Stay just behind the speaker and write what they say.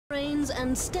Brains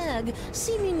and Stag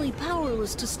seemingly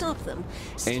powerless to stop them.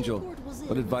 Angel,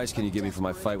 what advice can you give me for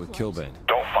my fight with Killbane?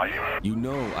 Don't fight him. You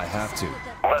know I have to.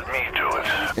 Let me do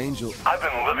it. Angel, I've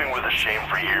been living with the shame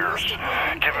for years.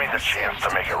 Give me the chance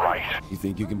to make it right. you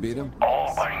think you can beat him?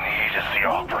 All I need is the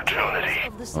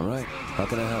opportunity. All right, how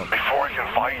can I help? Before I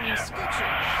can fight,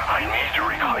 I need to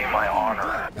reclaim my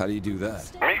honor. How do you do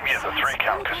that? Meet me at the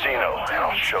 3-count casino, and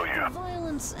I'll show you.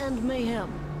 Violence and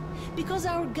mayhem. Because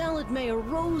our gallant mayor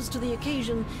rose to the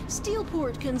occasion,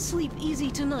 Steelport can sleep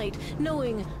easy tonight,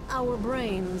 knowing our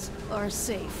brains are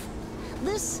safe.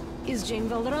 This is Jane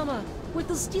Valderrama with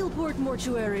the Steelport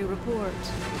Mortuary Report.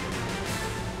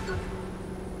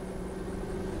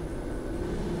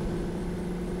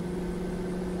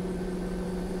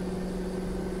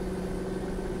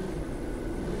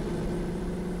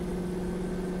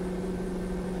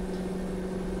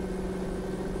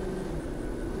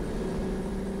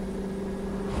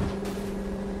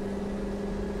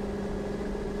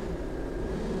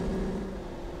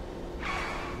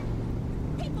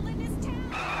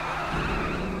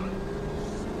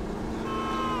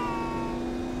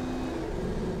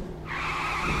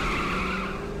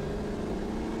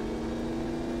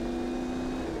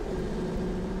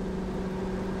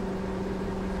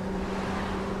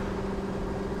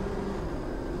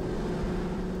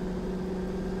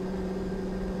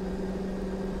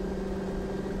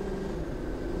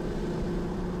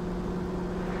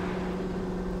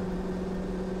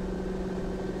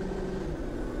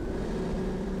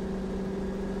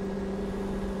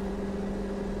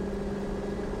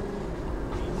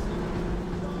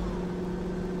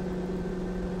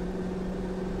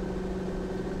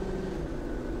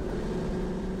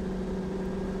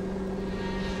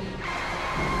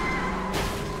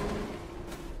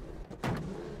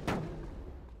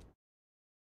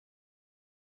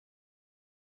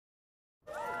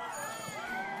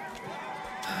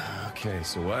 Okay,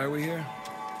 so why are we here?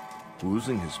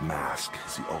 Losing his mask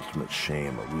is the ultimate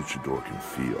shame a luchador can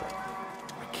feel.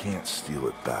 I can't steal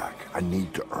it back. I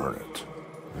need to earn it.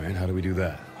 All right, how do we do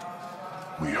that?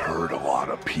 We hurt a lot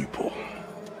of people.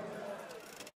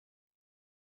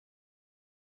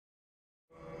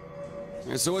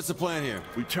 Yeah, so what's the plan here?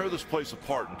 We tear this place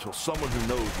apart until someone who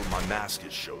knows where my mask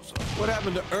is shows up. What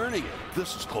happened to earning it?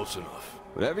 This is close enough.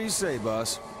 Whatever you say,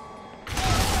 boss.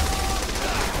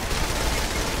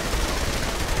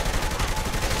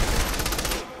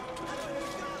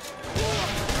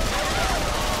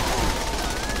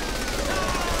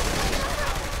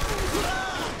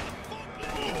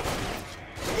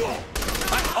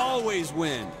 I always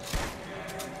win.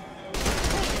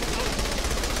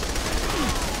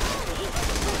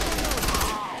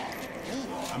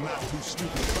 I'm not too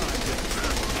stupid to find it.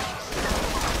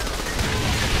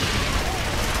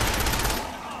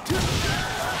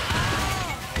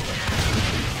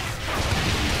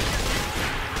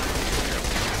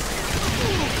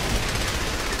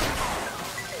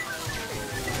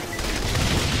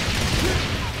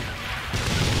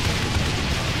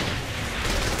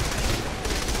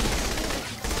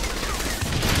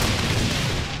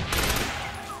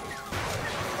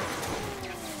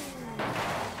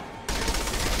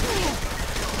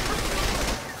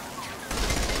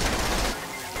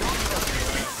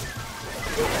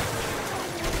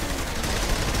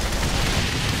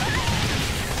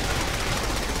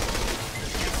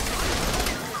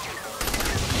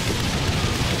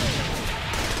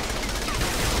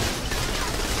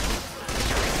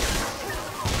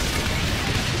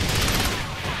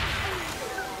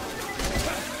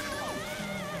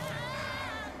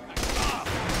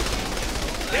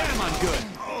 Damn, I'm good.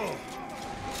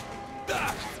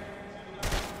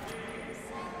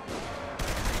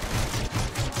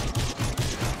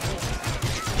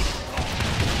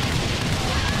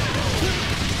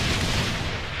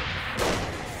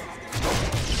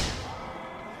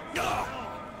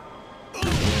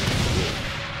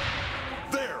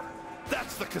 There!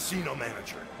 That's the casino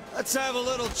manager. Let's have a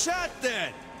little chat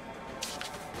then.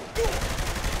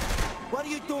 What are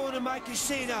you doing in my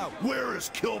casino? Where is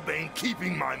Killbane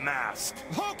keeping my mask?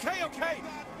 Okay, okay.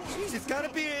 Jeez, it's gotta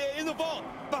be in the vault,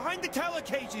 behind the teller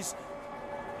cages.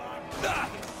 Ah!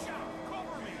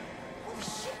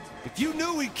 If you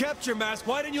knew he kept your mask,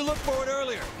 why didn't you look for it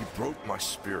earlier? He broke my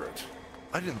spirit.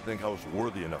 I didn't think I was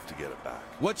worthy enough to get it back.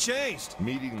 What changed?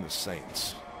 Meeting the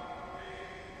Saints.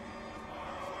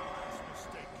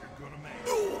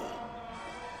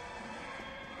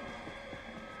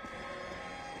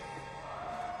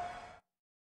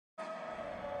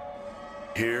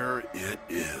 Here it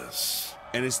is.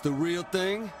 And it's the real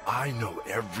thing? I know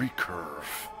every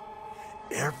curve,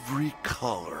 every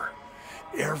color,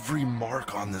 Every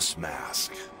mark on this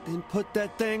mask. Then put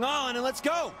that thing on and let's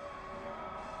go!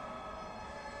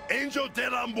 Angel de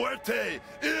la Muerte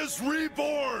is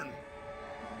reborn!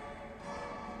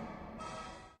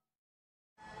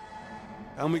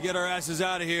 And we get our asses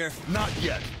out of here. Not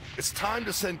yet. It's time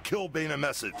to send Killbane a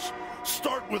message.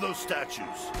 Start with those statues.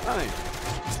 Fine.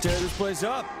 Let's tear this place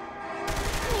up.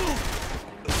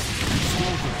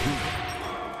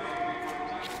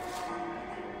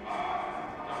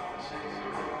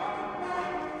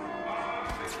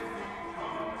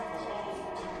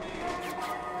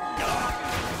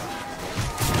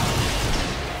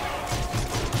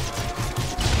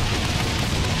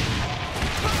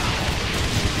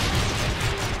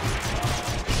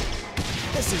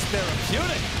 This is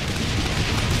therapeutic.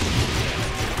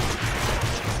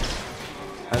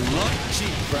 I love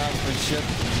cheap craftsmanship.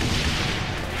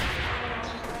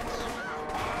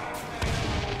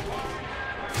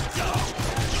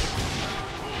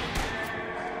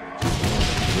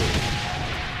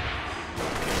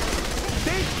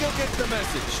 Think you'll get the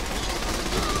message.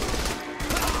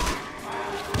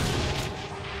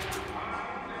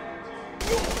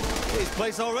 This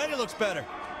place already looks better.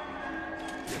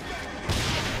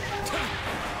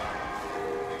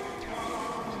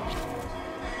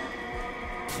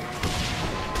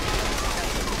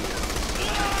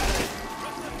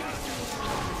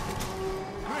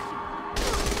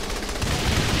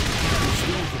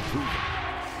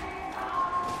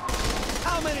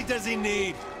 How many does he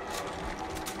need?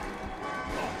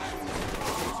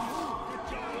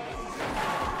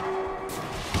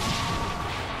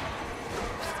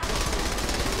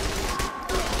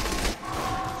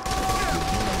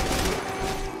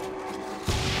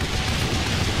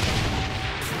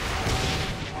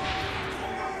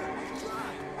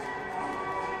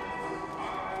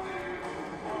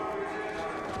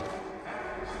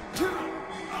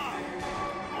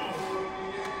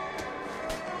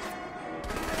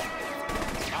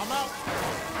 I'm out.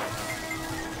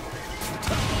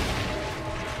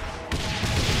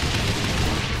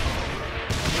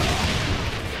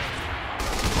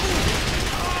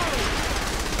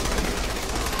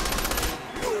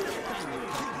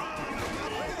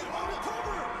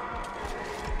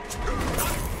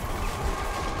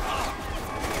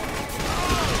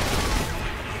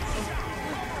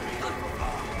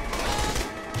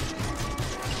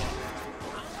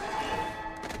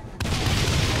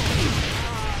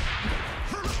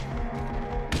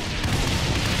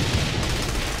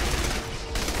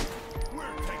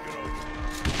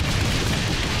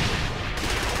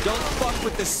 Don't fuck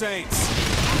with the Saints.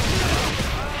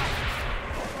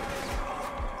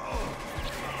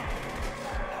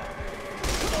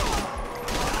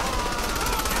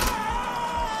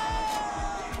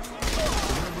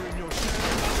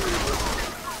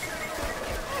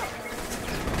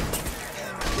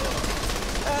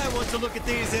 I want to look at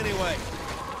these anyway.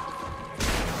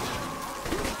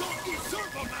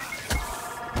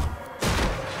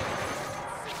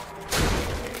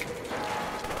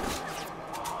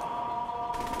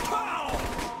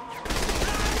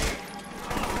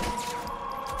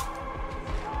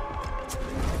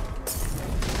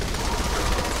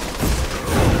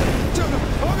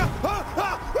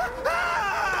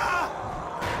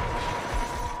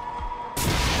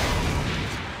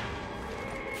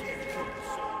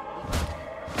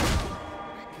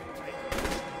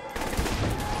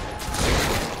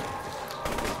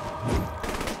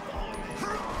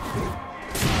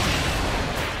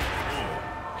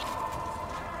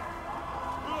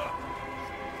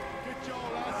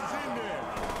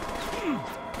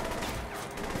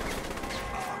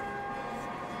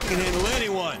 Can handle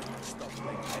anyone.